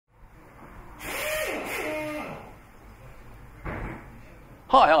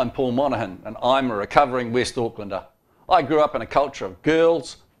Hi, I'm Paul Monahan and I'm a recovering West Aucklander. I grew up in a culture of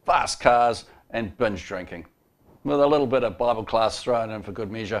girls, fast cars and binge drinking, with a little bit of Bible class thrown in for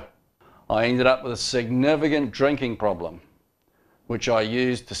good measure. I ended up with a significant drinking problem, which I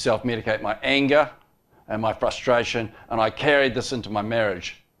used to self-medicate my anger and my frustration, and I carried this into my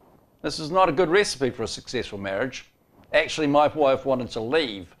marriage. This is not a good recipe for a successful marriage. Actually, my wife wanted to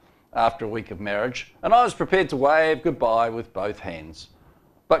leave after a week of marriage, and I was prepared to wave goodbye with both hands.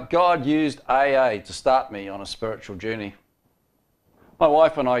 But God used AA to start me on a spiritual journey. My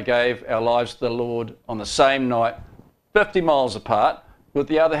wife and I gave our lives to the Lord on the same night, 50 miles apart, with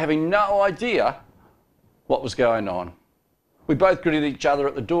the other having no idea what was going on. We both greeted each other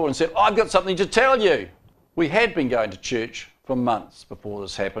at the door and said, "I've got something to tell you." We had been going to church for months before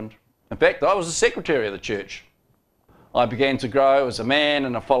this happened. In fact, I was the secretary of the church. I began to grow as a man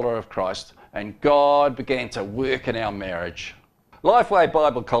and a follower of Christ, and God began to work in our marriage. Lifeway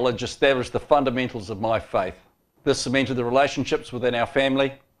Bible College established the fundamentals of my faith. This cemented the relationships within our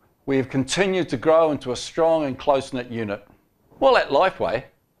family. We have continued to grow into a strong and close-knit unit. While at Lifeway,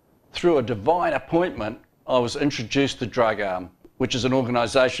 through a divine appointment, I was introduced to Drug Arm, which is an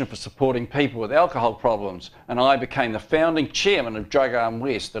organisation for supporting people with alcohol problems, and I became the founding chairman of Drug Arm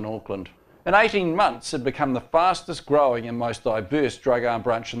West in Auckland. In 18 months, it had become the fastest growing and most diverse drug arm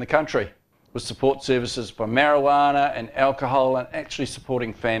branch in the country, with support services for marijuana and alcohol and actually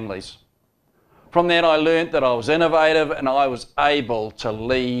supporting families. From that I learnt that I was innovative and I was able to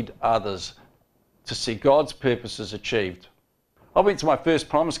lead others to see God's purposes achieved. I went to my first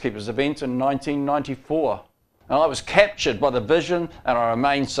Promise Keepers event in 1994 and I was captured by the vision, and I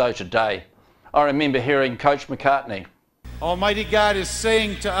remain so today. I remember hearing Coach McCartney. Almighty God is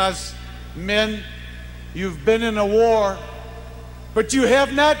saying to us, men, you've been in a war, but you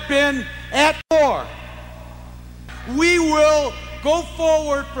have not been at war. We will go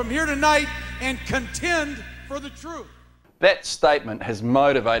forward from here tonight and contend for the truth. That statement has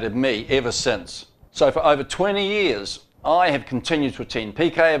motivated me ever since. So for over 20 years, I have continued to attend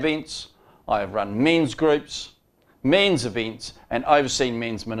PK events, I have run men's groups, men's events, and overseen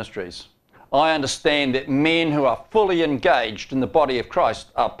men's ministries. I understand that men who are fully engaged in the body of Christ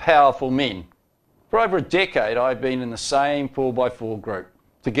are powerful men. For over a decade, I've been in the same 4x4 group.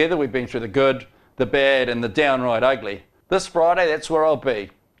 Together we've been through the good, the bad and the downright ugly. This Friday, that's where I'll be.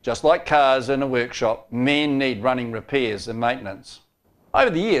 Just like cars in a workshop, men need running repairs and maintenance.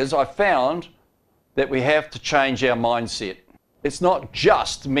 Over the years, I've found that we have to change our mindset. It's not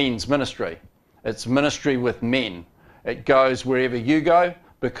just men's ministry. It's ministry with men. It goes wherever you go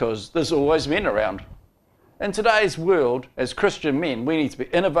because there's always men around. In today's world, as Christian men, we need to be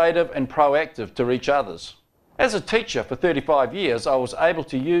innovative and proactive to reach others. As a teacher for 35 years, I was able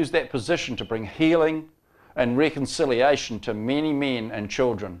to use that position to bring healing and reconciliation to many men and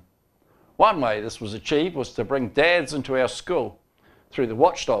children. One way this was achieved was to bring dads into our school through the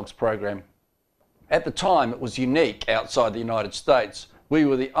Watchdogs program. At the time, it was unique outside the United States. We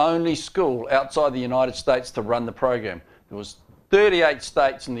were the only school outside the United States to run the program. There was 38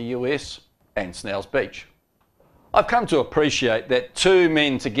 states in the US and Snells Beach. I've come to appreciate that two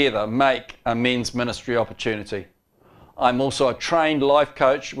men together make a men's ministry opportunity. I'm also a trained life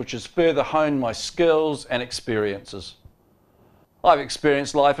coach, which has further honed my skills and experiences. I've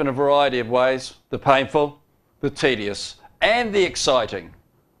experienced life in a variety of ways, the painful, the tedious, and the exciting.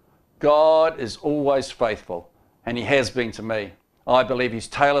 God is always faithful, and He has been to me. I believe He's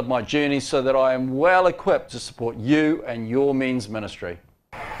tailored my journey so that I am well equipped to support you and your men's ministry.